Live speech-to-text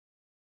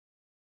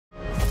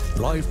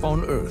life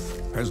on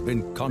Earth has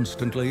been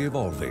constantly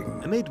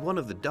evolving. Amid one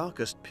of the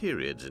darkest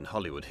periods in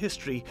Hollywood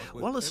history,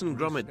 Wallace and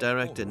Gromit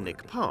director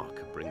Nick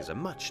Park brings a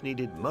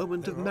much-needed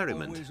moment of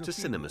merriment to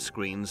cinema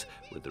screens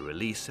with the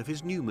release of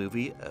his new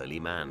movie,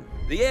 Early Man.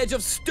 The age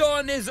of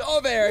stone is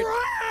over!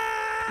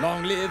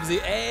 Long live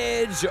the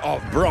age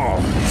of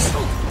bronze!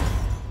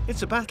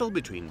 It's a battle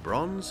between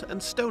Bronze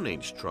and Stone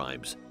Age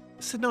tribes,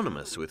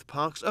 synonymous with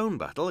Park's own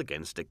battle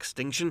against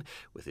extinction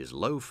with his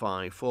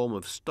lo-fi form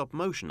of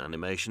stop-motion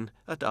animation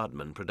at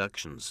Aardman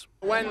Productions.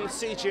 When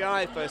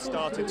CGI first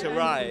started to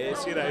rise,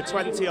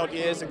 20-odd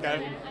years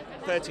ago,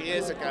 30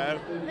 years ago,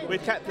 we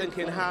kept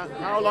thinking,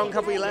 how long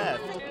have we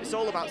left? It's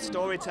all about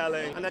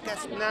storytelling, and I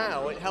guess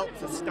now it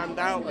helps us stand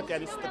out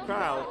against the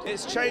crowd.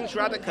 It's changed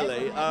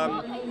radically.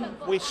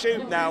 We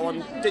shoot now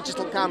on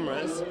digital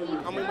cameras.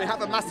 I mean, we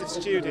have a massive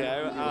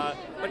studio,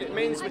 but it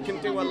means we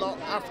can do a lot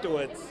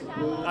afterwards,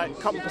 like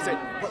composite,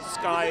 put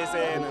skies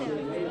in,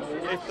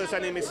 and if there's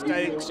any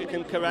mistakes, you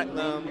can correct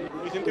them.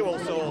 You can do all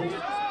sorts.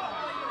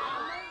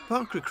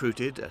 Park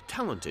recruited a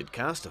talented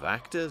cast of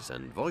actors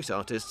and voice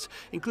artists,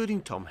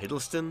 including Tom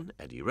Hiddleston,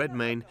 Eddie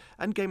Redmayne,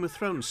 and Game of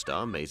Thrones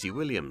star Maisie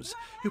Williams,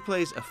 who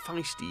plays a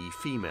feisty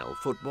female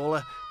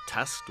footballer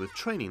tasked with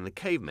training the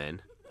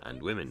cavemen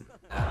and women.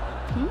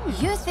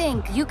 You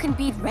think you can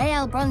beat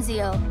Real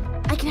Bronzio?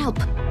 I can help.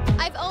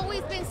 I've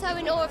always been so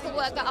in awe of the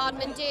work that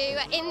Aardman do.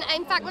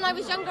 In fact, when I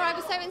was younger, I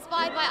was so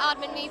inspired by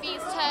Aardman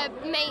movies to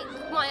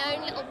make my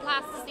own little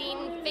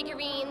plasticine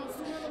figurines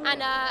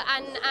and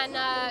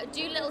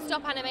do little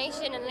stop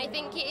animation. And I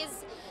think it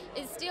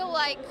is still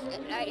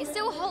it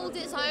still holds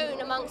its own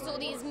amongst all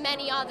these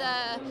many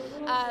other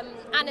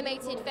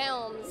animated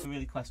films.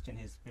 Really question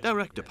his.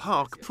 Director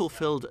Park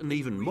fulfilled an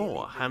even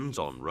more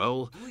hands-on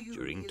role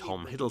during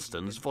Tom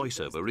Hiddleston's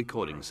voiceover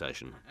recording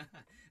session.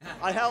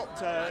 I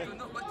helped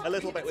a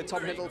little bit with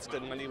Tom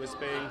Hiddleston when he was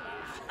being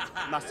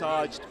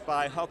massaged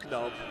by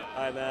Hobnob,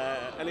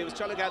 and he was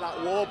trying to get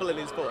that warble in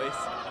his voice.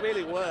 It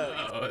really worked.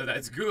 Oh,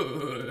 that's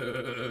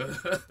good.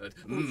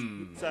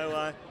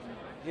 So,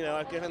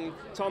 I've given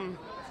Tom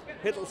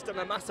Hiddleston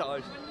a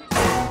massage.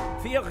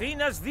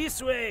 Fiorina's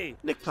this way!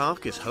 Nick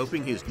Park is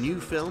hoping his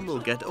new film will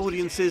get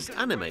audiences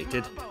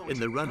animated in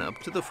the run-up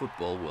to the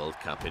Football World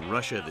Cup in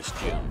Russia this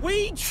June.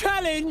 We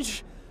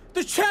challenge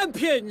the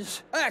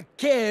champions! A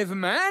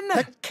caveman?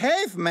 A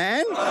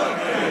caveman?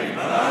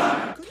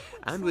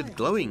 And with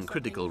glowing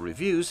critical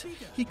reviews,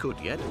 he could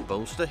yet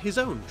bolster his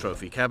own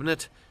trophy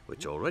cabinet,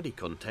 which already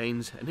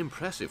contains an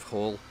impressive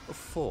haul of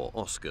 4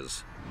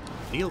 Oscars.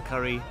 Neil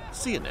Curry,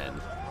 CNN,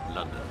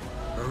 London.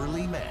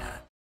 Early Man.